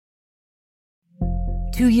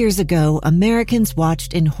2 years ago, Americans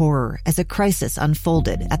watched in horror as a crisis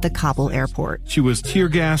unfolded at the Kabul airport. She was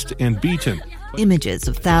tear-gassed and beaten. Images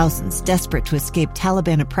of thousands desperate to escape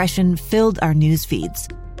Taliban oppression filled our news feeds.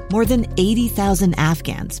 More than 80,000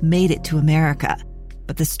 Afghans made it to America.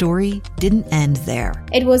 But the story didn't end there.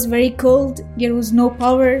 It was very cold. There was no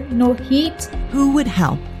power, no heat. Who would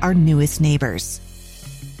help our newest neighbors?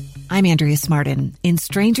 I'm Andrea Smartin. In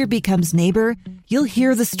Stranger Becomes Neighbor, you'll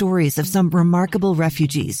hear the stories of some remarkable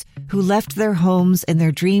refugees who left their homes and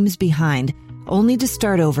their dreams behind, only to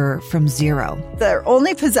start over from zero. Their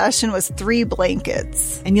only possession was 3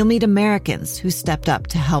 blankets. And you'll meet Americans who stepped up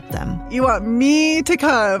to help them. You want me to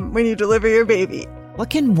come when you deliver your baby. What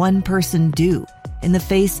can one person do in the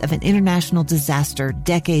face of an international disaster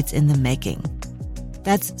decades in the making?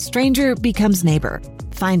 That's Stranger Becomes Neighbor.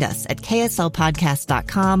 Find us at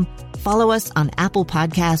kslpodcast.com. Follow us on Apple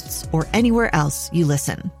Podcasts or anywhere else you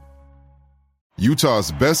listen.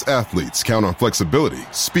 Utah's best athletes count on flexibility,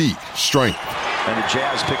 speed, strength. And the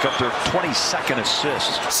Jazz pick up their 22nd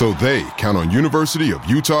assist. So they count on University of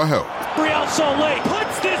Utah Health. Real Salt Lake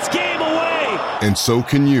puts this game away. And so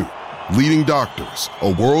can you. Leading doctors,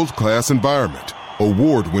 a world-class environment,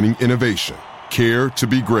 award-winning innovation, care to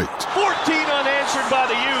be great. 14 unanswered by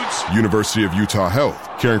the Utes. University of Utah Health,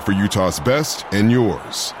 caring for Utah's best and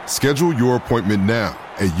yours. Schedule your appointment now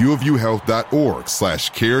at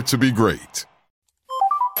uofuhealth.org/care to be great.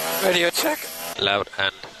 Radio check. Loud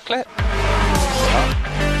and clear.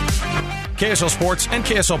 KSL Sports and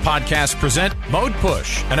KSL Podcast present Mode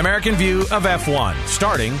Push, an American view of F1,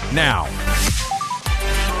 starting now.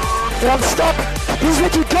 One stop. He's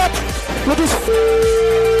what you got. With his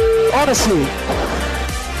honestly.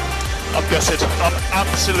 I'm gutted. I'm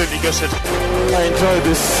absolutely gutted. I enjoyed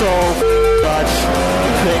this so much.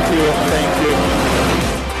 Thank you. Thank you.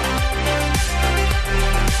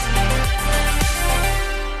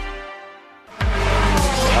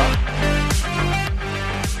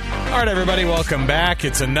 All right, everybody, welcome back.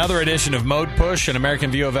 It's another edition of Mode Push, an American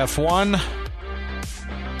view of F1.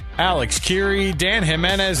 Alex Keary, Dan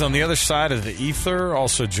Jimenez on the other side of the ether,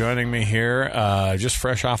 also joining me here, just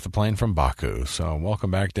fresh off the plane from Baku. So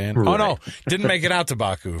welcome back, Dan. Right. Oh, no, didn't make it out to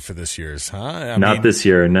Baku for this year's, huh? Not this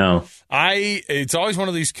year, no. It's always one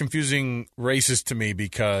of these confusing races to me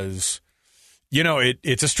because, you know,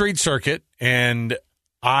 it's a street circuit, and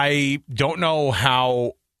I don't know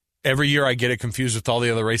how every year I get it confused with all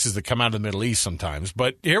the other races that come out of the Middle East sometimes.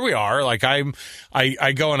 But here we are. Like I go,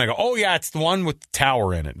 oh, yeah, it's the one with the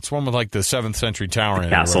tower in it. It's one with like the 7th century tower in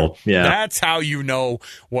it. Castle, yeah. That's how you know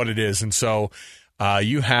what it is. And so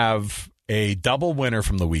you have a double winner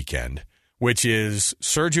from the weekend, which is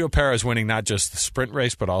Sergio Perez winning not just the sprint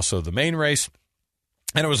race, but also the main race.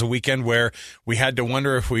 And it was a weekend where we had to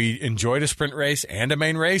wonder if we enjoyed a sprint race and a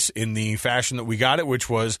main race in the fashion that we got it, which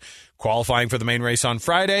was qualifying for the main race on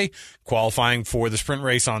Friday, qualifying for the sprint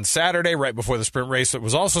race on Saturday, right before the sprint race that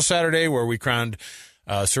was also Saturday, where we crowned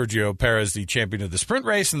Sergio Perez the champion of the sprint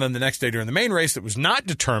race, and then the next day during the main race that was not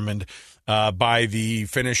determined by the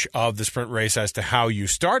finish of the sprint race as to how you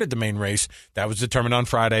started the main race. That was determined on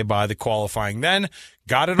Friday by the qualifying then.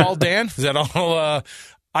 Got it all, Dan? Is that all...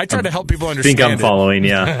 I try to help people understand. I think I'm following,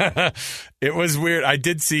 yeah. It was weird. I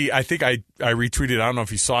did see, I think I retweeted, I don't know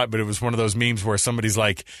if you saw it, but it was one of those memes where somebody's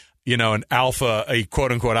like, you know, a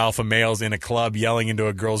quote-unquote alpha male's in a club yelling into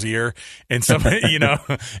a girl's ear, and somebody, you know,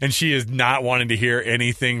 and she is not wanting to hear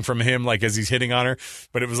anything from him, like, as he's hitting on her.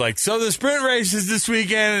 But it was like, so the sprint race is this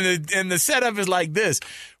weekend, and the setup is like this,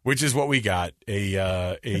 which is what we got.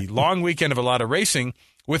 A long weekend of a lot of racing,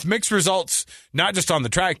 with mixed results, not just on the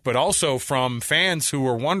track, but also from fans who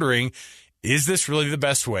were wondering, is this really the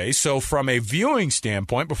best way? So from a viewing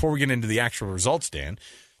standpoint, before we get into the actual results, Dan,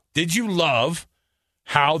 did you love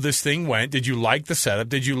how this thing went? Did you like the setup?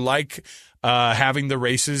 Did you like having the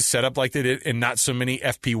races set up like they did and not so many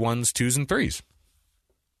FP1s, 2s, and 3s?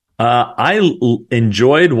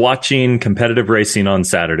 Enjoyed watching competitive racing on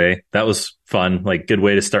Saturday. That was fun, like good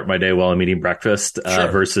way to start my day while I'm eating breakfast,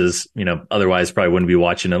 Sure. Versus, you know, otherwise probably wouldn't be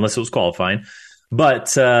watching unless it was qualifying.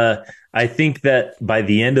 But I think that by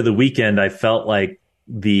the end of the weekend, I felt like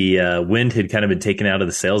the wind had kind of been taken out of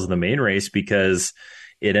the sails of the main race, because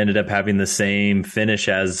it ended up having the same finish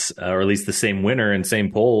as, or at least the same winner and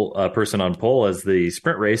same person on pole as the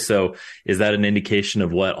sprint race. So is that an indication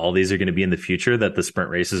of what all these are going to be in the future, that the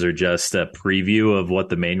sprint races are just a preview of what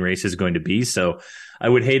the main race is going to be? So I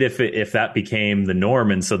would hate if that became the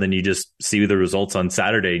norm. And so then you just see the results on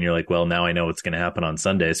Saturday and you're like, well, now I know what's going to happen on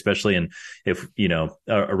Sunday, especially if, you know,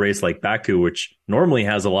 a race like Baku, which normally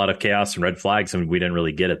has a lot of chaos and red flags, and we didn't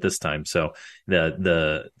really get it this time. So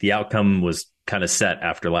the outcome was kind of set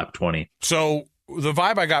after lap 20. So the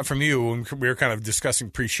vibe I got from you when we were kind of discussing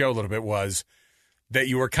pre-show a little bit was that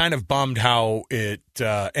you were kind of bummed how it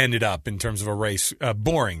ended up in terms of a race,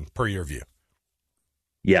 boring per your view.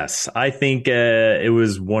 Yes, I think it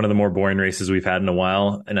was one of the more boring races we've had in a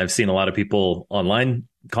while, and I've seen a lot of people online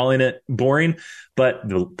calling it boring, but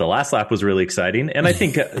the last lap was really exciting. And I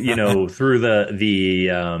think, through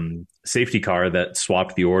the safety car that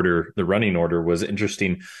swapped the order, the running order was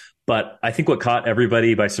interesting. But I think what caught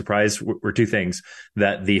everybody by surprise were two things: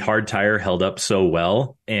 that the hard tire held up so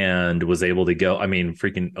well and was able to go. I mean,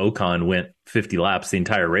 freaking Ocon went 50 laps the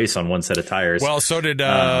entire race on one set of tires. Well, so did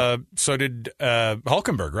Hülkenberg,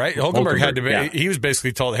 right? Hülkenberg had to be, yeah. He was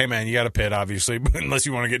basically told, hey, man, you got to pit, obviously, unless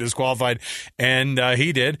you want to get disqualified. And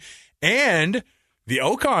he did. And the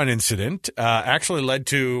Ocon incident actually led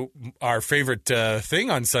to our favorite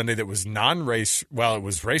thing on Sunday that was non-race. Well, it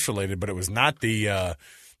was race-related, but it was not the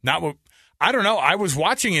not what I don't know. I was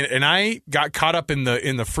watching it and I got caught up in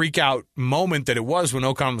the freak out moment that it was when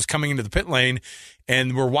Ocon was coming into the pit lane,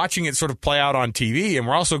 and we're watching it sort of play out on TV, and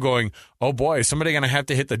we're also going, oh boy, is somebody going to have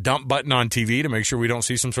to hit the dump button on TV to make sure we don't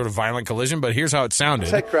see some sort of violent collision? But here's how it sounded.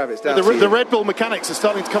 The Red Bull mechanics are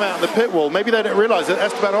starting to come out in the pit wall. Maybe they don't realise that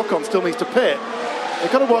Esteban Ocon still needs to pit.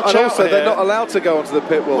 They've got to watch out. And also, they're not allowed to go onto the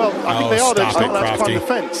pit wall. Well, I think they are. They're just not allowed to climb the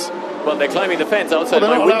fence. Well, they're climbing the fence outside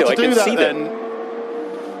my window. I can see them.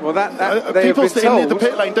 Well, people sitting in the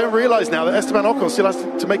pit lane don't realise now that Esteban Ocon still has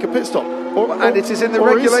to make a pit stop. And it is in the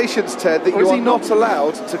regulations, Ted, that you are not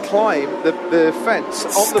allowed to climb the fence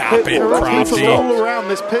on the pit wall. People all around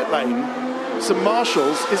this pit lane, some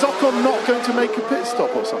marshals. Is Ocon not going to make a pit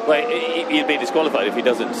stop or something? Well, he'll be disqualified if he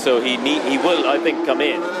doesn't. So he will, I think, come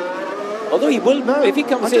in. Although he will, if he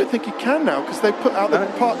comes in. I don't think he can now because they put out the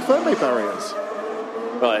Parc Fermé barriers.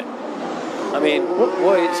 Right. I mean,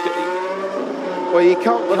 well, you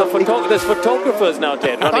can't. Well, there's photographers now,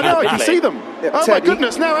 Ted. I know, I can see them. Yeah, oh, Ted, my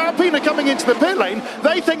goodness. Now Alpine are coming into the pit lane.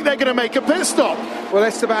 They think they're going to make a pit stop. Well,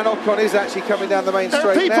 Esteban Ocon is actually coming down the main straight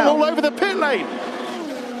now. There are people all over the pit lane.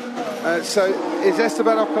 So is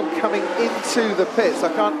Esteban Ocon coming into the pits?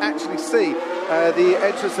 I can't actually see the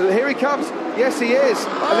entrance. Here he comes. Yes, he is.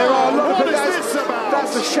 And there are a lot what is this about?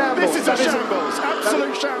 That's a shambles. This is a shambles.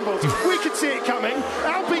 Absolute shambles. We could see it coming.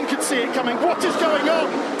 Alpine could see it coming. What is going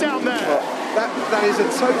on down there? Well, that is a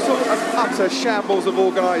total and utter shambles of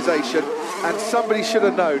organisation, and somebody should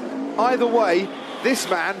have known. Either way, this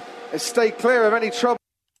man has stayed clear of any trouble.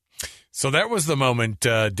 So that was the moment,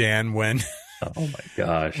 Dan, when oh my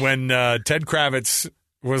gosh, when Ted Kravitz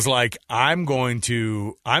was like, I'm going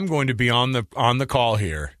to be on the call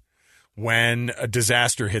here when a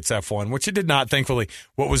disaster hits F1, which it did not, thankfully.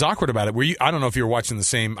 What was awkward about it, I don't know if you were watching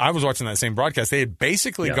I was watching that same broadcast. They had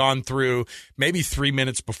basically gone through maybe 3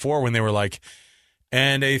 minutes before when they were like,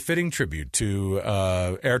 and a fitting tribute to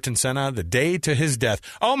Ayrton Senna, the day to his death.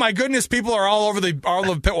 Oh my goodness, people are all over the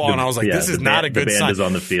pit wall, and I was like, this is not a good sign. The band is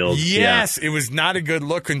on the field. Yes, it was not a good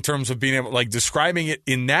look in terms of being able, like, describing it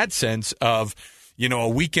in that sense of, a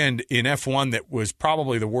weekend in F1 that was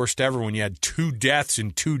probably the worst ever when you had 2 deaths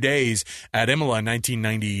in 2 days at Imola in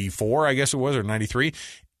 1994, I guess it was, or 93.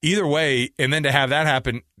 Either way, and then to have that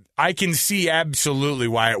happen, I can see absolutely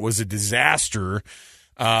why it was a disaster.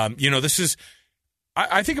 This is,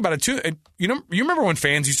 I think about it too. You remember when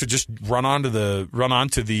fans used to just run onto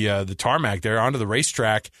the tarmac there, onto the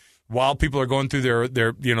racetrack, while people are going through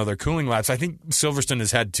their cooling laps. I think Silverstone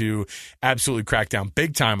has had to absolutely crack down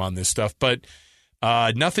big time on this stuff, but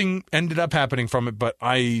nothing ended up happening from it. But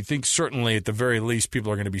I think certainly at the very least,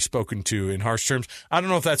 people are going to be spoken to in harsh terms. I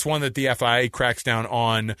don't know if that's one that the FIA cracks down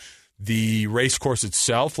on the race course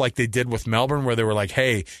itself, like they did with Melbourne, where they were like,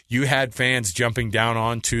 hey, you had fans jumping down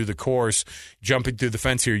onto the course, jumping through the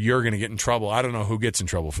fence here, you're going to get in trouble. I don't know who gets in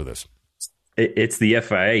trouble for this. It's the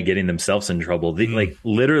FIA getting themselves in trouble. Like,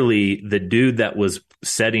 literally, the dude that was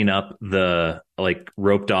setting up the,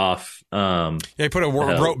 roped off. They put a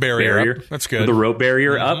rope barrier up. That's good. The rope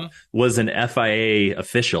barrier up was an FIA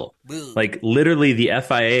official. Like, literally, the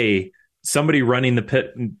FIA, somebody running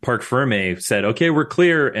the Parc Fermé said, okay, we're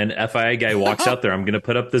clear. And FIA guy walks out there. I'm going to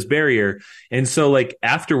put up this barrier. And so,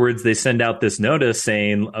 afterwards, they send out this notice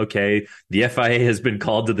saying, okay, the FIA has been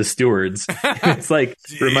called to the stewards. It's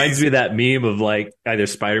reminds me of that meme of either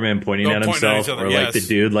Spider-Man pointing at himself or the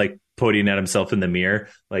dude pointing at himself in the mirror,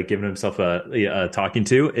 giving himself a talking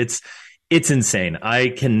to. It's insane. I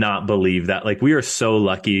cannot believe that. Like, we are so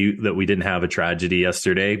lucky that we didn't have a tragedy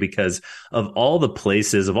yesterday, because of all the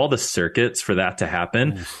places, of all the circuits for that to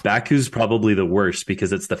happen, Baku's probably the worst,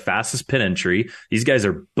 because it's the fastest pit entry. These guys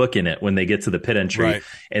are booking it when they get to the pit entry. Right.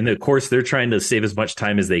 And of course they're trying to save as much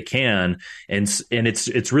time as they can. And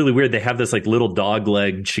it's really weird. They have this like little dog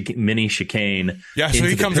leg mini chicane. Yeah. So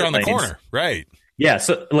he comes around the corner. Right. Yeah,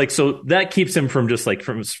 so that keeps him from just like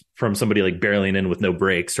from somebody like barreling in with no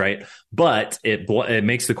brakes, right? But it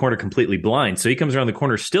makes the corner completely blind. So he comes around the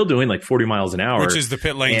corner still doing like 40 miles an hour, which is the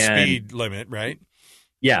pit lane speed limit, right?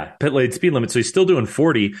 Yeah, pit lane speed limit. So he's still doing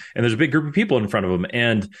 40, and there's a big group of people in front of him.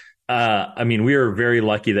 And I mean, we are very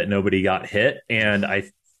lucky that nobody got hit. And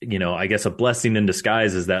I guess a blessing in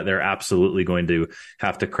disguise is that they're absolutely going to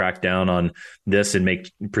have to crack down on this and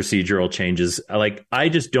make procedural changes. Like, I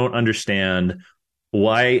just don't understand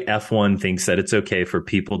why F1 thinks that it's okay for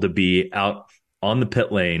people to be out on the pit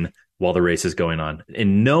lane while the race is going on.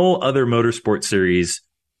 In no other professional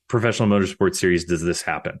motorsport series does this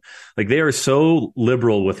happen. Like, they are so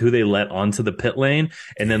liberal with who they let onto the pit lane.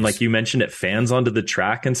 And then, like you mentioned, it fans onto the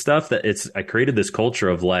track and stuff, that I created this culture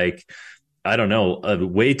of like, I don't know,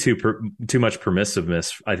 way too much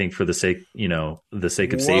permissive,ness, I think, for the sake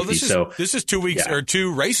of safety. This is 2 weeks or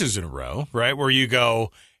 2 races in a row, right? Where you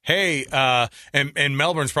go, hey, and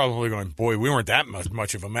Melbourne's probably going, boy, we weren't that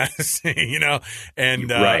much of a mess, and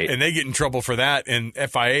right. And they get in trouble for that, and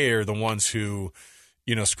FIA are the ones who,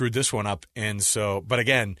 screwed this one up. And so, but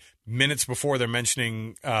again, minutes before they're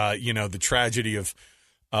mentioning, the tragedy of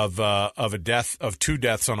 2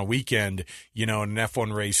 deaths on a weekend, in an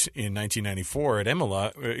F1 race in 1994 at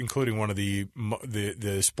Imola, including one of the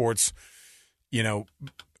sport's,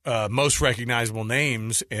 most recognizable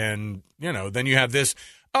names, and then you have this.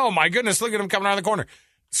 Oh, my goodness, look at him coming around the corner.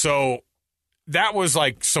 So that was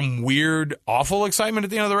like some weird, awful excitement at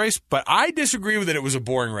the end of the race. But I disagree with it. It was a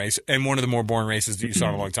boring race, and one of the more boring races that you saw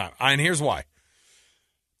in a long time. And here's why.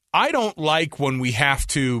 I don't like when we have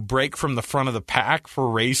to break from the front of the pack for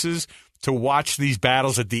races to watch these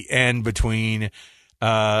battles at the end between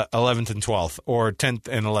 11th and 12th or 10th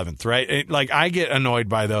and 11th, right? I get annoyed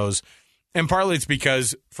by those. And partly it's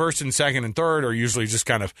because first and second and third are usually just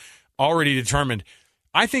kind of already determined.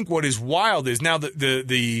 I think what is wild is now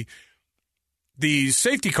the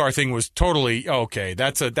safety car thing was totally okay.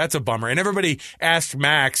 That's a bummer. And everybody asked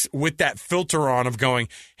Max with that filter on of going,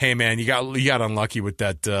 "Hey man, you got unlucky with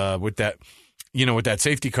that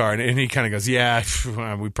safety car." And he kind of goes, "Yeah,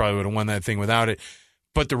 we probably would have won that thing without it."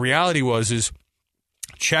 But the reality is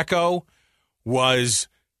Checo was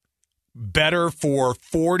better for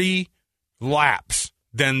 40 laps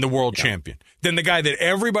than the world champion, than the guy that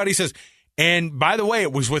everybody says. And by the way,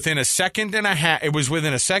 it was within a second and a half. It was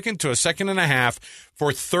within a second to a second and a half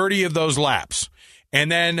for 30 of those laps. And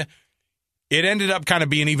then it ended up kind of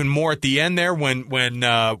being even more at the end there when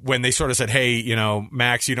they sort of said, "Hey,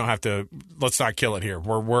 Max, you don't have to. Let's not kill it here.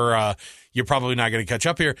 You're probably not going to catch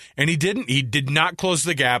up here." And he didn't. He did not close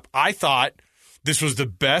the gap. I thought this was the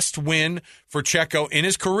best win for Checo in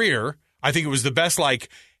his career. I think it was the best. Like,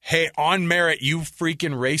 hey, on merit, you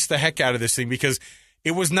freaking raced the heck out of this thing, because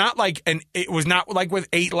it was not like with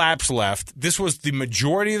 8 laps left. This was the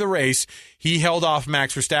majority of the race. He held off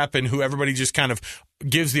Max Verstappen, who everybody just kind of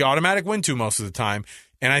gives the automatic win to most of the time.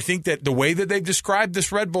 And I think that the way that they've described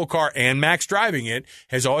this Red Bull car and Max driving it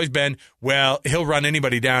has always been, well, he'll run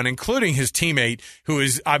anybody down, including his teammate, who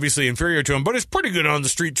is obviously inferior to him, but is pretty good on the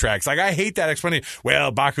street tracks. Like, I hate that explanation.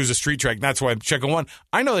 Well, Baku's a street track, and that's why Checo won.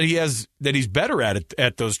 I know that he's better at it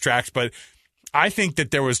at those tracks, but I think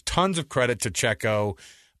that there was tons of credit to Checo.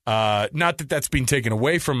 Not that that's being taken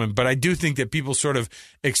away from him, but I do think that people sort of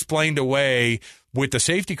explained away with the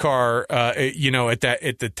safety car, at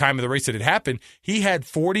the time of the race that it happened. He had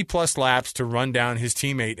 40 plus laps to run down his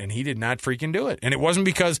teammate, and he did not freaking do it. And it wasn't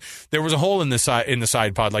because there was a hole in the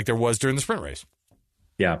side pod like there was during the sprint race.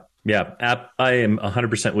 Yeah. I am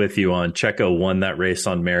 100% with you on Checo won that race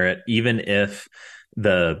on merit, even if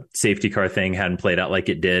the safety car thing hadn't played out like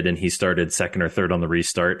it did and he started second or third on the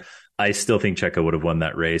restart. I still think Checo would have won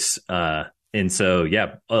that race. And so,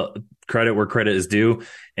 credit where credit is due.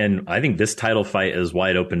 And I think this title fight is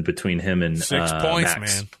wide open between him and 6 points,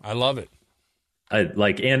 Max. man. I love it.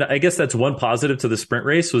 And I guess that's one positive to the sprint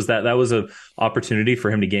race was that was an opportunity for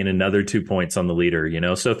him to gain another 2 points on the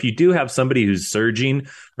leader, So if you do have somebody who's surging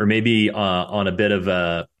or maybe on a bit of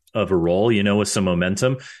a roll, with some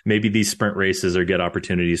momentum, maybe these sprint races are good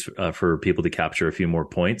opportunities for people to capture a few more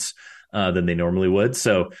points than they normally would.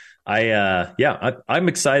 So I'm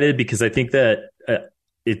excited because I think that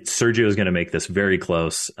Sergio is going to make this very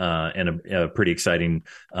close and a pretty exciting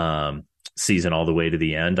season all the way to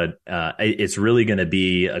the end. It's really going to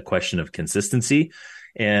be a question of consistency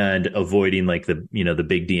and avoiding like the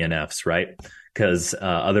big DNFs, right? Because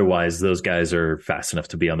otherwise those guys are fast enough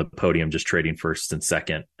to be on the podium just trading first and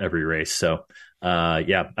second every race. So I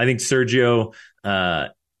think Sergio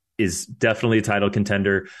is definitely a title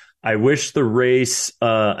contender. I wish the race,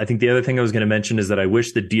 I think the other thing I was going to mention is that I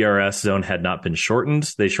wish the DRS zone had not been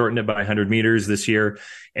shortened. They shortened it by 100 meters this year.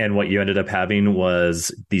 And what you ended up having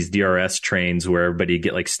was these DRS trains where everybody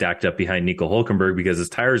get like stacked up behind Nico Hülkenberg because his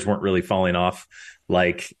tires weren't really falling off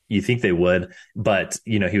like you think they would. But,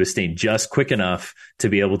 he was staying just quick enough to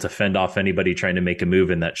be able to fend off anybody trying to make a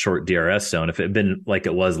move in that short DRS zone. If it had been like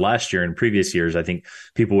it was last year and previous years, I think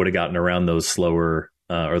people would have gotten around those slower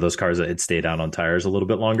or those cars that had stayed out on tires a little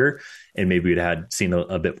bit longer, and maybe we'd had seen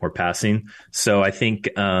a bit more passing. So I think,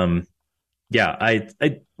 I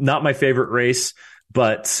not my favorite race,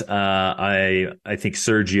 but I think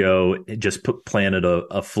Sergio just planted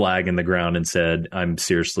a flag in the ground and said, I'm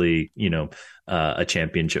seriously, a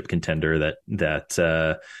championship contender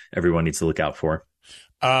that everyone needs to look out for.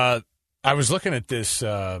 I was looking at this.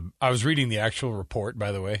 I was reading the actual report,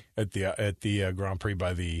 by the way, at the Grand Prix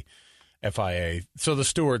by the FIA. So the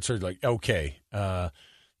stewards are like, okay, the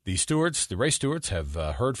race stewards have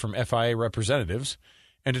heard from FIA representatives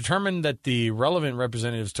and determined that the relevant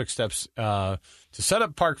representatives took steps to set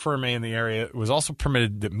up Parc Fermé in the area. It was also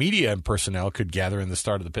permitted that media and personnel could gather in the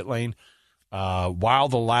start of the pit lane while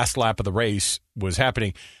the last lap of the race was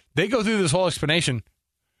happening. They go through this whole explanation.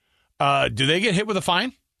 Do they get hit with a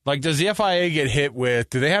fine? Like, does the FIA get hit with,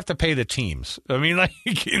 do they have to pay the teams? I mean, like,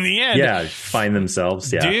 in the end. Yeah, fine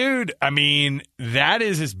themselves, yeah. Dude, I mean, that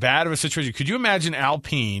is as bad of a situation. Could you imagine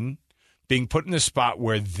Alpine being put in this spot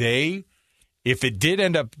where if it did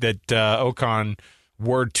end up that Ocon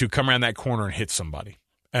were to come around that corner and hit somebody,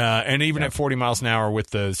 and even at 40 miles an hour with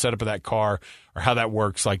the setup of that car or how that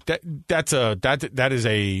works, like, that is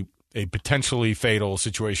a potentially fatal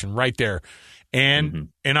situation right there. And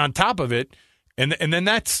on top of it, And then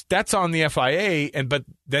that's on the FIA, but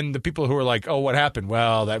then the people who are like, oh, what happened?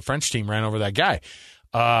 Well, that French team ran over that guy,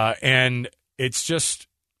 and it's just.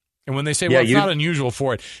 And when they say, well, it's not unusual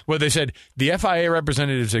for it, well, they said the FIA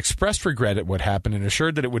representatives expressed regret at what happened and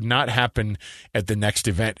assured that it would not happen at the next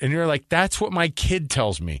event. And you're like, that's what my kid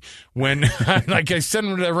tells me when, like, I sent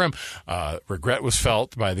him to the room. Regret was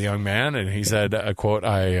felt by the young man, and he said, quote,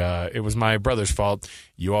 it was my brother's fault.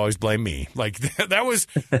 You always blame me. Like, it was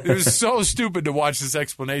so stupid to watch this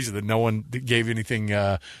explanation that no one gave anything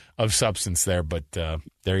of substance there, but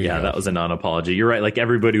there you go. Yeah, that was a non-apology. You're right. Like,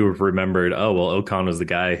 everybody would have remembered, oh, well, Ocon was the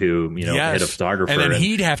guy who, hit a photographer. And then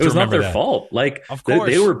he'd have to It remember was not their fault. Like, of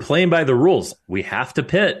course. They were playing by the rules. We have to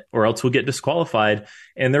pit or else we'll get disqualified.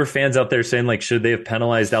 And there were fans out there saying, like, should they have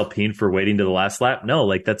penalized Alpine for waiting to the last lap? No,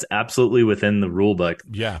 like, that's absolutely within the rule book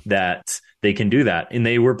that they can do that. And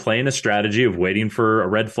they were playing a strategy of waiting for a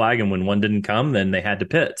red flag, and when one didn't come, then they had to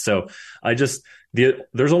pit. So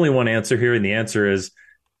there's only one answer here, and the answer is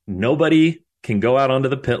nobody can go out onto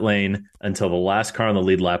the pit lane until the last car on the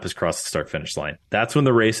lead lap has crossed the start-finish line. That's when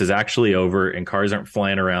the race is actually over and cars aren't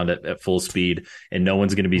flying around at full speed, and no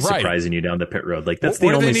one's going to be surprising you down the pit road. Like, that's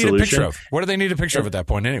the only solution. What do they need a picture of at that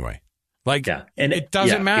point anyway? Like, and it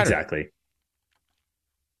doesn't matter. Exactly.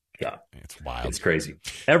 Yeah. It's wild. It's crazy.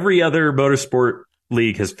 Every other motorsport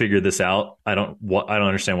league has figured this out. I don't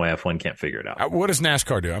understand why F1 can't figure it out. What does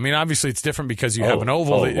NASCAR do? I mean, obviously it's different because you have an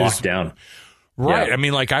oval that locked down. Right. Yeah. I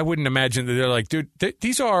mean, like, I wouldn't imagine that they're like, dude,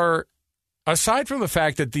 these are, aside from the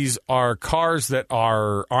fact that these are cars that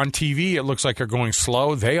are on TV, it looks like are going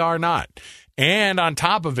slow. They are not. And on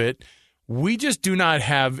top of it, we just do not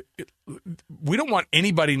have, we don't want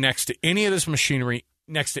anybody next to any of this machinery,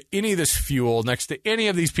 next to any of this fuel, next to any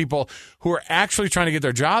of these people who are actually trying to get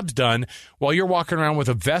their jobs done while you're walking around with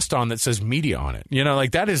a vest on that says media on it.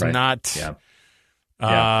 Like, that is not... Yeah.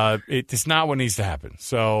 It's not what needs to happen.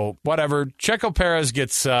 So whatever. Checo Perez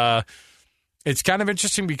gets. It's kind of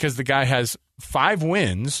interesting because the guy has 5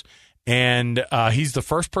 wins, and he's the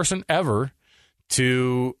first person ever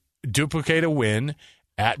to duplicate a win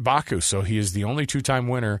at Baku. So he is the only 2-time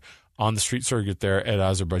winner on the street circuit there at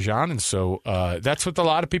Azerbaijan. And so that's with a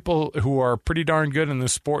lot of people who are pretty darn good in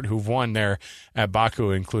this sport who've won there at Baku,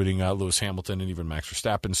 including Lewis Hamilton and even Max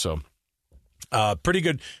Verstappen. So. Pretty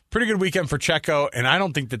good weekend for Checo, and I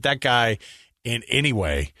don't think that guy in any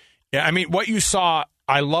way. Yeah, I mean, what you saw,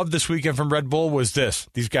 I love this weekend from Red Bull was this: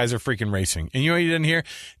 these guys are freaking racing. And you know what you didn't hear?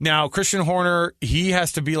 Now, Christian Horner, he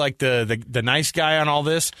has to be like the nice guy on all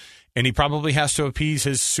this, and he probably has to appease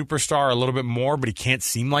his superstar a little bit more, but he can't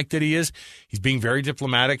seem like that he is. He's being very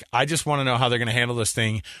diplomatic. I just want to know how they're going to handle this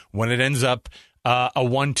thing when it ends up a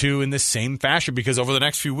 1-2 in the same fashion, because over the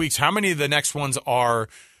next few weeks, how many of the next ones are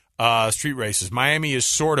street races? Miami is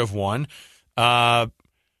sort of one. I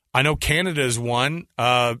know Canada is one.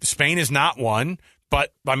 Spain is not one.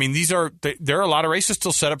 But, I mean, there are a lot of races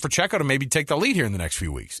still set up for Checo to maybe take the lead here in the next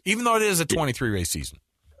few weeks, even though it is a 23-race season.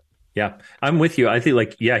 Yeah, I'm with you. I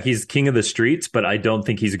think, he's king of the streets, but I don't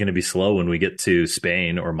think he's going to be slow when we get to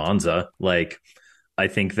Spain or Monza. I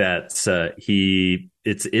think that it's a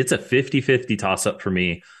 50-50 toss-up for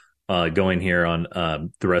me going here on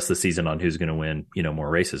the rest of the season on who's going to win, more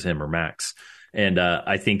races, him or Max. And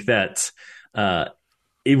I think that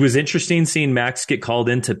it was interesting seeing Max get called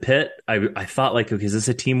into pit. I thought, okay, is this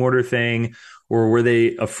a team order thing? Or were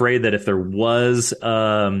they afraid that if there was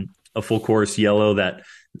a full course yellow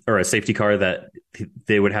or a safety car that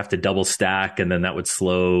they would have to double stack and then that would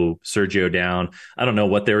slow Sergio down? I don't know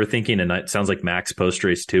what they were thinking. And it sounds like Max post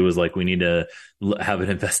race too was like, we need to have an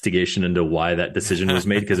investigation into why that decision was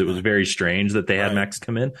made, because it was very strange that they had Max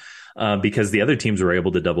come in because the other teams were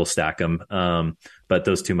able to double stack him. But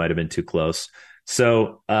those two might've been too close.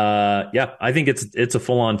 So, I think it's a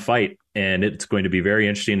full on fight, and it's going to be very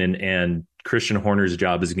interesting. And Christian Horner's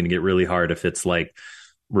job is going to get really hard if it's like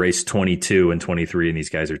race 22 and 23 and these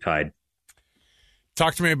guys are tied.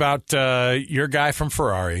 Talk to me about your guy from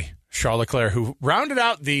Ferrari, Charles Leclerc, who rounded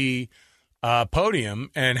out the podium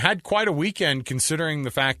and had quite a weekend, considering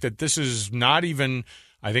the fact that this is not even,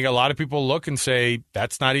 I think a lot of people look and say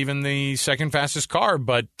that's not even the second fastest car,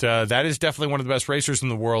 but that is definitely one of the best racers in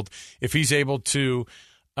the world. If he's able to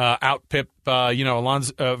outpip, Fernando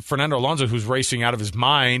Alonso, who's racing out of his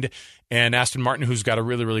mind, and Aston Martin, who's got a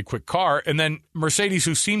really, really quick car, and then Mercedes,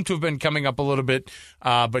 who seemed to have been coming up a little bit,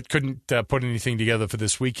 but couldn't put anything together for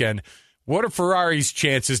this weekend. What are Ferrari's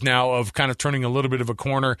chances now of kind of turning a little bit of a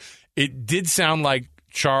corner? It did sound like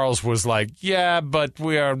Charles was like, yeah, but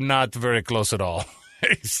we are not very close at all.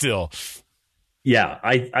 Still. Yeah,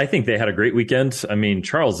 I think they had a great weekend. I mean,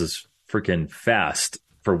 Charles is freaking fast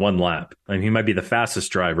for one lap. I mean, he might be the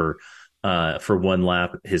fastest driver for one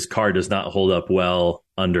lap. His car does not hold up well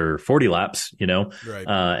under 40 laps, right.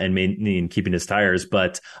 And keeping his tires.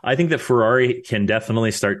 But I think that Ferrari can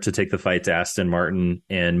definitely start to take the fight to Aston Martin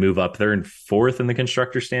and move up. They're in fourth in the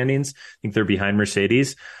constructor standings. I think they're behind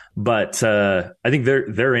Mercedes, but I think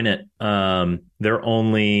they're in it. They're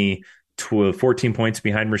only 14 points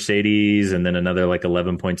behind Mercedes, and then another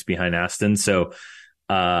 11 points behind Aston. So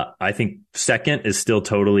I think second is still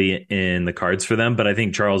totally in the cards for them, but I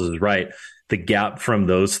think Charles is right. The gap from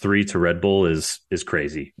those three to Red Bull is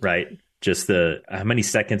crazy, right? Just how many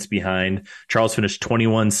seconds behind. Charles finished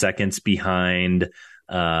 21 seconds behind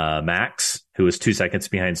Max, who was 2 seconds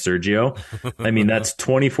behind Sergio. I mean, that's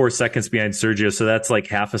 24 seconds behind Sergio. So that's like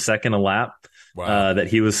half a second a lap. Wow. That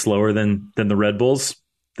he was slower than the Red Bulls.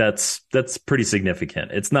 That's pretty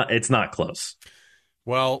significant. It's not close.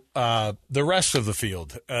 Well, the rest of the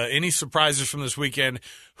field, any surprises from this weekend?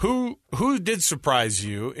 Who did surprise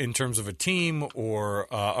you in terms of a team or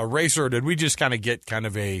a racer? Or did we just kind of get kind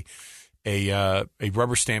of a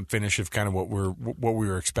rubber stamp finish of kind of what we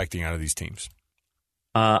were expecting out of these teams?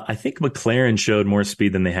 I think McLaren showed more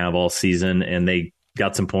speed than they have all season, and they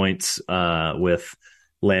got some points with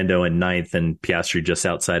Lando in 9th and Piastri just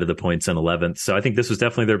outside of the points in 11th. So I think this was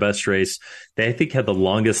definitely their best race. They, I think, had the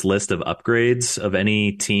longest list of upgrades of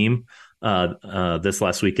any team this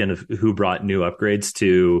last weekend of who brought new upgrades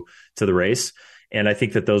to the race. And I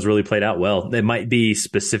think that those really played out well. They might be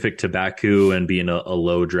specific to Baku and being a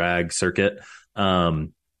low drag circuit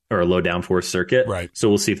or a low downforce circuit. Right. So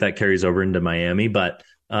we'll see if that carries over into Miami. But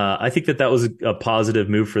I think that was a positive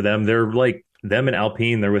move for them. They're them and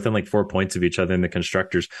Alpine, they're within 4 points of each other in the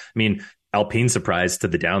constructors. I mean, Alpine surprised to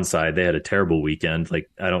the downside. They had a terrible weekend.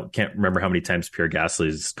 Can't remember how many times Pierre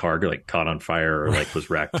Gasly's car caught on fire or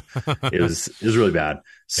was wrecked. It was really bad. Yeah.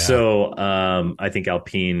 So I think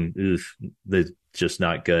Alpine, they're just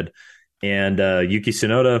not good. And Yuki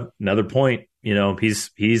Tsunoda, another point.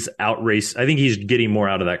 He's outraced. I think he's getting more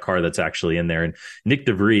out of that car that's actually in there. And Nick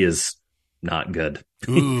DeVries is not good.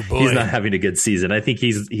 Ooh, boy. He's not having a good season. I think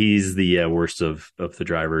he's the worst of the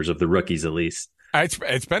drivers, of the rookies at least.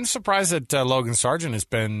 It's been a surprise that Logan Sargent has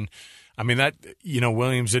been. I mean, that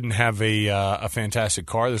Williams didn't have a fantastic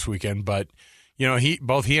car this weekend, but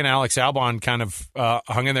both he and Alex Albon kind of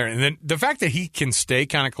hung in there, and then the fact that he can stay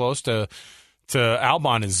kind of close to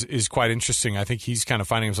Albon is quite interesting. I think he's kind of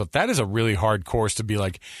finding himself. That is a really hard course to be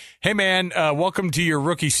like, hey man, welcome to your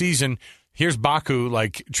rookie season. Here's Baku,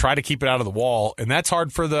 try to keep it out of the wall. And that's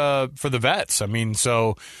hard for the vets. I mean,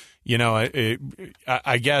 so,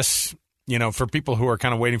 I guess, for people who are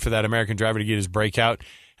kind of waiting for that American driver to get his breakout,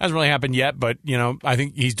 hasn't really happened yet, but, I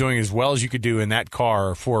think he's doing as well as you could do in that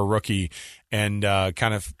car for a rookie and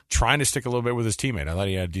kind of trying to stick a little bit with his teammate. I thought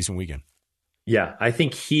he had a decent weekend. Yeah, I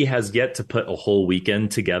think he has yet to put a whole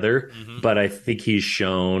weekend together, but I think he's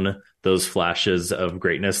shown those flashes of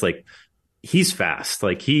greatness. Like, he's fast.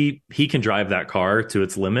 Like, he can drive that car to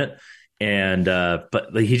its limit. And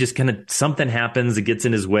but he just kind of, something happens, it gets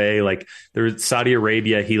in his way. Like, there's Saudi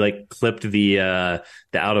Arabia, he like clipped the out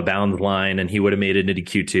of bounds line, and he would have made it into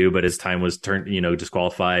Q2, but his time was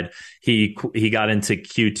disqualified. He got into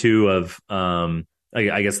Q2 of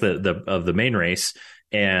I guess the main race,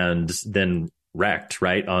 and then wrecked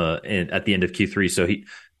right at the end of Q3. So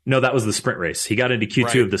that was the sprint race. He got into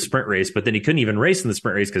Q2 of the sprint race, but then he couldn't even race in the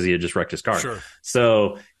sprint race because he had just wrecked his car. Sure.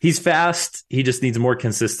 So he's fast. He just needs more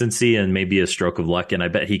consistency and maybe a stroke of luck, and I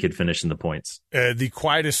bet he could finish in the points. The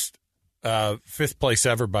quietest fifth place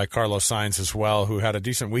ever by Carlos Sainz as well, who had a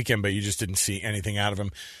decent weekend, but you just didn't see anything out of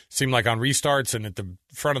him. Seemed like on restarts and at the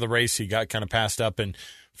front of the race, he got kind of passed up. And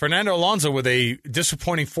Fernando Alonso with a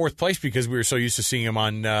disappointing fourth place because we were so used to seeing him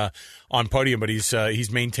on podium, but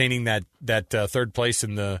he's maintaining that third place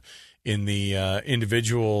in the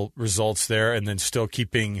individual results there, and then still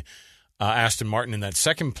keeping Aston Martin in that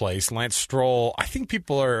second place. Lance Stroll, I think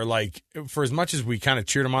people are like, for as much as we kind of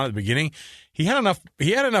cheered him on at the beginning, he had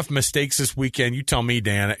enough mistakes this weekend. You tell me,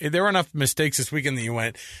 Dan. There were enough mistakes this weekend that you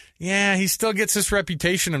went, yeah, he still gets this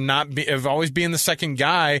reputation of always being the second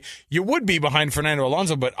guy. You would be behind Fernando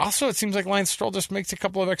Alonso, but also it seems like Lance Stroll just makes a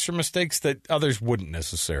couple of extra mistakes that others wouldn't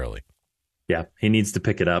necessarily. Yeah, he needs to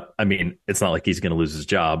pick it up. I mean, it's not like he's going to lose his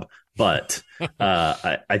job, but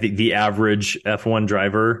I think the average F1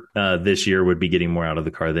 driver this year would be getting more out of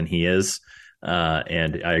the car than he is.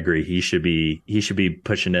 And I agree. He should be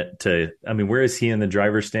pushing it to, I mean, where is he in the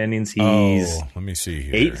driver standings? Let me see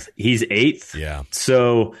here. Eighth. He's eighth. Yeah.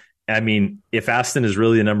 So, I mean, if Aston is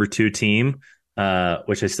really the number 2 team,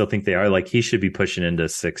 which I still think they are, like, he should be pushing into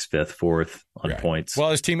 6th, 5th, 4th on points.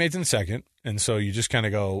 Well, his teammate's in second. And so you just kind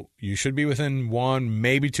of go, you should be within 1,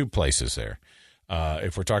 maybe 2 places there.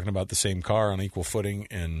 If we're talking about the same car on equal footing,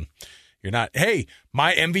 and you're not. Hey,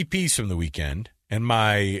 my MVPs from the weekend and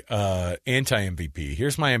my anti-MVP.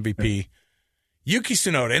 Here's my MVP. Yuki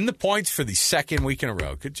Tsunoda in the points for the second week in a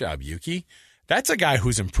row. Good job, Yuki. That's a guy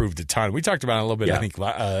who's improved a ton. We talked about it a little bit, I think,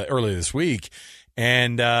 earlier this week.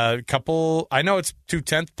 And a couple, I know it's 2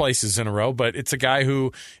 10th places in a row, but it's a guy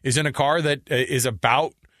who is in a car that is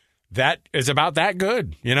about that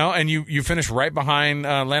good, and you finish right behind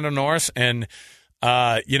Lando Norris and,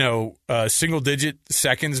 single-digit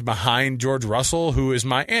seconds behind George Russell, who is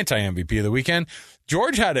my anti-MVP of the weekend.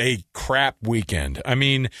 George had a crap weekend. I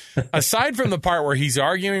mean, aside from the part where he's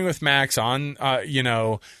arguing with Max on,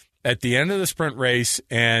 at the end of the sprint race,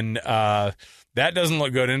 and that doesn't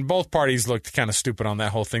look good. And both parties looked kind of stupid on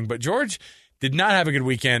that whole thing. But George did not have a good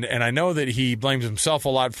weekend, and I know that he blames himself a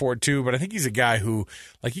lot for it too, but I think he's a guy who,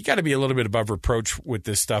 like, you got to be a little bit above reproach with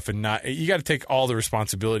this stuff, and you got to take all the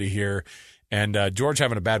responsibility here. And George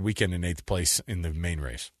having a bad weekend in 8th place in the main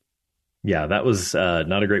race. Yeah, that was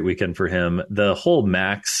not a great weekend for him. The whole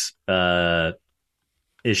Max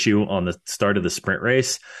issue on the start of the sprint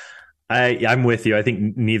race, I'm with you. I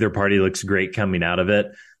think neither party looks great coming out of it.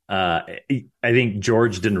 I think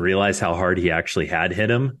George didn't realize how hard he actually had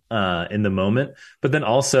hit him in the moment. But then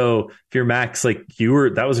also, if you're Max, like,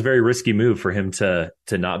 that was a very risky move for him to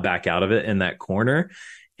not back out of it in that corner.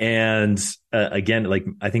 And again, like,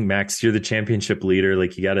 I think, Max, you're the championship leader.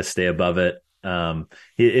 Like, you got to stay above it.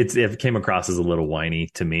 It came across as a little whiny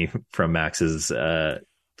to me from Max's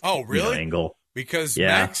angle. Because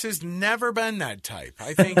Max has never been that type.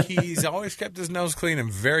 I think he's always kept his nose clean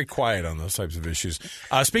and very quiet on those types of issues.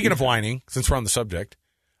 Speaking of whining, since we're on the subject,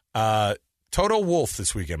 Toto Wolff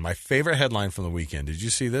this weekend, my favorite headline from the weekend. Did you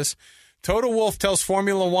see this? Toto Wolff tells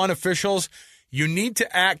Formula One officials, you need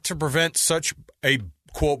to act to prevent such a,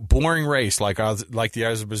 quote, boring race like the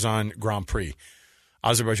Azerbaijan Grand Prix.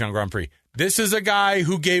 This is a guy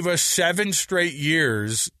who gave us 7 straight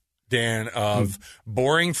years, Dan, of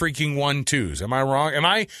boring freaking 1-2s. Am I wrong? Am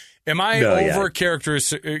I over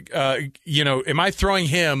characteristic? Am I throwing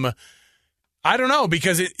him? I don't know,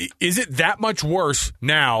 because is it that much worse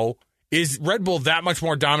now? Is Red Bull that much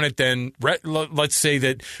more dominant than, let's say,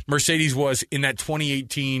 that Mercedes was in that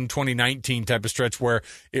 2018, 2019 type of stretch where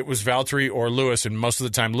it was Valtteri or Lewis, and most of the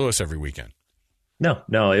time Lewis every weekend?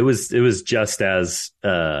 No, it was just as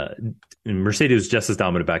Mercedes was just as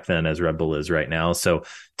dominant back then as Red Bull is right now. So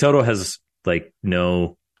Toto has, like,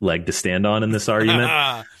 no leg to stand on in this argument.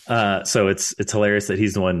 So it's hilarious that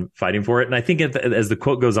he's the one fighting for it. And I think as the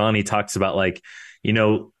quote goes on, he talks about, like,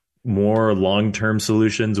 more long-term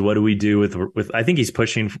solutions. What do we do with I think he's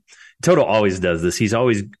pushing. Toto always does this. He's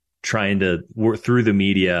always trying to work through the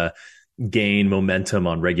media, gain momentum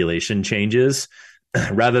on regulation changes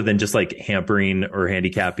rather than just like hampering or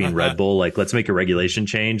handicapping Red Bull. Like, let's make a regulation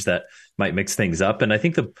change that might mix things up. And I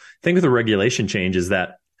think the thing with the regulation change is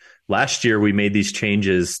that last year we made these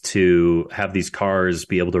changes to have these cars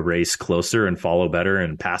be able to race closer and follow better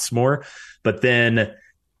and pass more. But then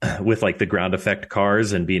with like the ground effect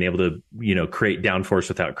cars and being able to, create downforce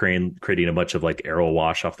without creating a bunch of like aero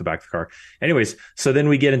wash off the back of the car. Anyways, so then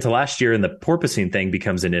we get into last year and the porpoising thing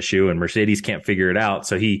becomes an issue and Mercedes can't figure it out.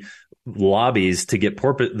 So he lobbies to get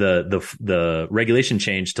the regulation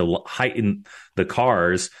change to heighten the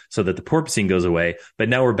cars so that the porpoising goes away. But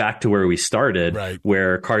now we're back to where we started, right,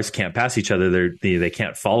 where cars can't pass each other. They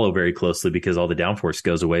can't follow very closely because all the downforce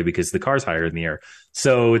goes away because the car's higher in the air.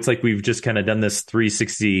 So it's like we've just kind of done this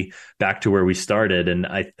 360 back to where we started. And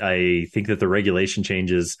I think that the regulation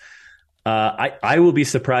changes, I will be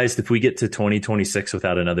surprised if we get to 2026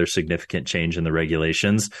 without another significant change in the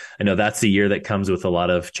regulations. I know that's the year that comes with a lot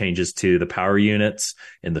of changes to the power units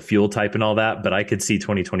and the fuel type and all that, but I could see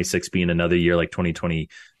 2026 being another year like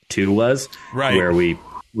 2022 was, right, where we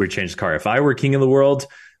changed the car. If I were king of the world,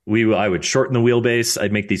 I would shorten the wheelbase.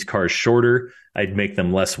 I'd make these cars shorter. I'd make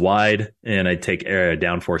them less wide, and I'd take air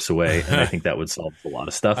downforce away. And I think that would solve a lot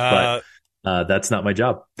of stuff, but that's not my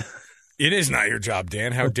job. It is not your job,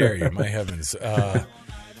 Dan. How dare you? My heavens. Of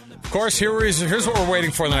course, here's what we're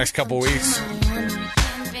waiting for in the next couple of weeks.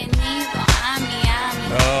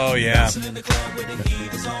 Oh, yeah.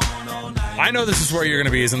 I know this is where you're going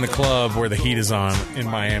to be, is in the club where the heat is on in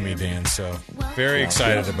Miami, Dan. So very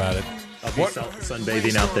excited about it. I'll be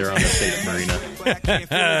sunbathing out there on the state marina.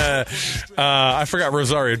 I forgot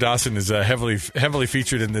Rosario Dawson is heavily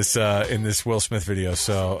featured in this Will Smith video.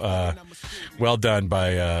 So well done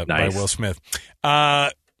by Will Smith.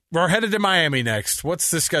 We're headed to Miami next.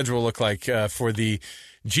 What's the schedule look like for the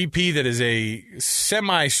GP that is a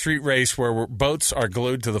semi-street race where boats are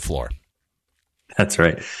glued to the floor? That's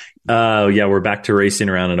right. Yeah, we're back to racing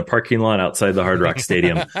around in a parking lot outside the Hard Rock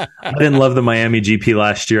Stadium. I didn't love the Miami GP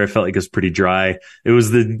last year. I felt like it was pretty dry. It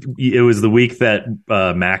was the week that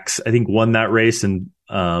Max, I think, won that race and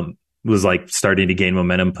was like starting to gain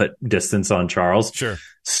momentum, put distance on Charles. Sure.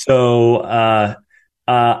 So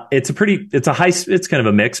it's kind of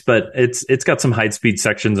a mix, but it's got some high speed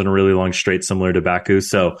sections and a really long straight similar to Baku.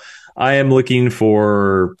 So I am looking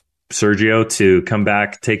for Sergio to come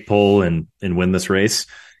back, take pole, and win this race,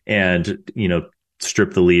 and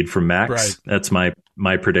strip the lead from Max. Right. That's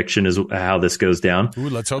my prediction is how this goes down. Ooh,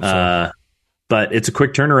 let's hope so. But it's a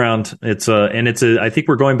quick turnaround. I think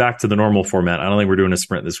we're going back to the normal format. I don't think we're doing a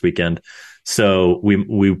sprint this weekend, so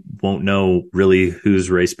we won't know really whose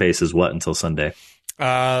race pace is what until Sunday.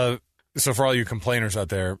 So for all you complainers out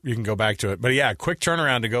there, you can go back to it. But yeah, quick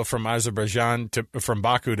turnaround to go from Azerbaijan from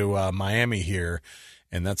Baku to Miami here.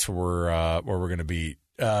 And that's where we're going to be.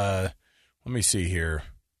 Let me see here.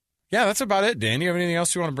 Yeah, that's about it. Dan, you have anything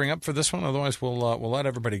else you want to bring up for this one? Otherwise, we'll let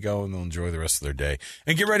everybody go and they'll enjoy the rest of their day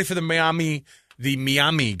and get ready for the Miami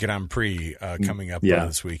Grand Prix coming up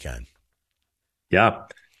this weekend. Yeah,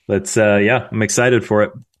 I'm excited for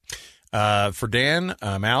it. For Dan,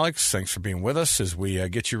 I'm Alex. Thanks for being with us as we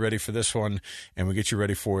get you ready for this one, and we get you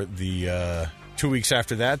ready for the 2 weeks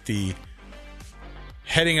after that, the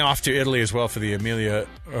heading off to Italy as well for the Emilia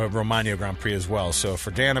Romagna Grand Prix as well. So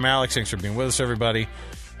for Dan, I'm Alex. Thanks for being with us, everybody.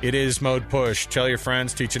 It is Mode Push. Tell your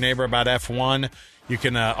friends, teach a neighbor about F1. You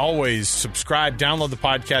can always subscribe, download the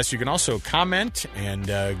podcast. You can also comment and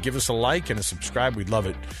give us a like and a subscribe. We'd love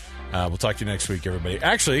it. We'll talk to you next week, everybody.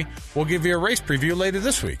 Actually, we'll give you a race preview later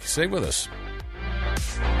this week. Stay with us.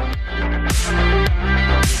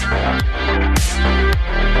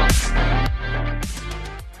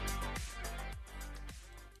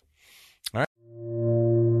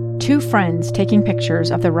 Two friends taking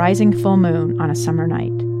pictures of the rising full moon on a summer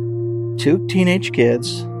night. Two teenage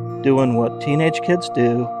kids doing what teenage kids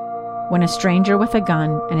do. When a stranger with a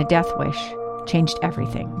gun and a death wish changed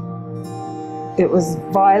everything. It was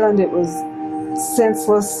violent, it was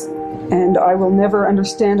senseless, and I will never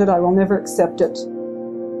understand it, I will never accept it.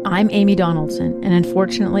 I'm Amy Donaldson, and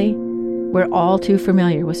unfortunately, we're all too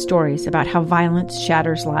familiar with stories about how violence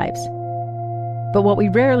shatters lives. But what we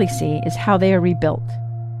rarely see is how they are rebuilt.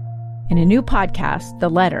 In a new podcast, The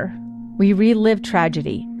Letter, we relive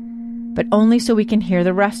tragedy, but only so we can hear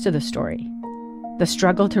the rest of the story. The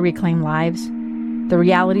struggle to reclaim lives, the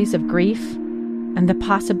realities of grief, and the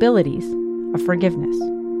possibilities of forgiveness.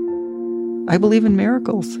 I believe in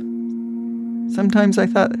miracles. Sometimes I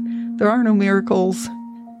thought, there are no miracles.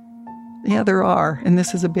 Yeah, there are, and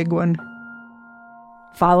this is a big one.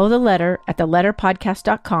 Follow The Letter at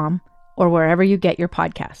theletterpodcast.com or wherever you get your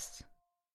podcasts.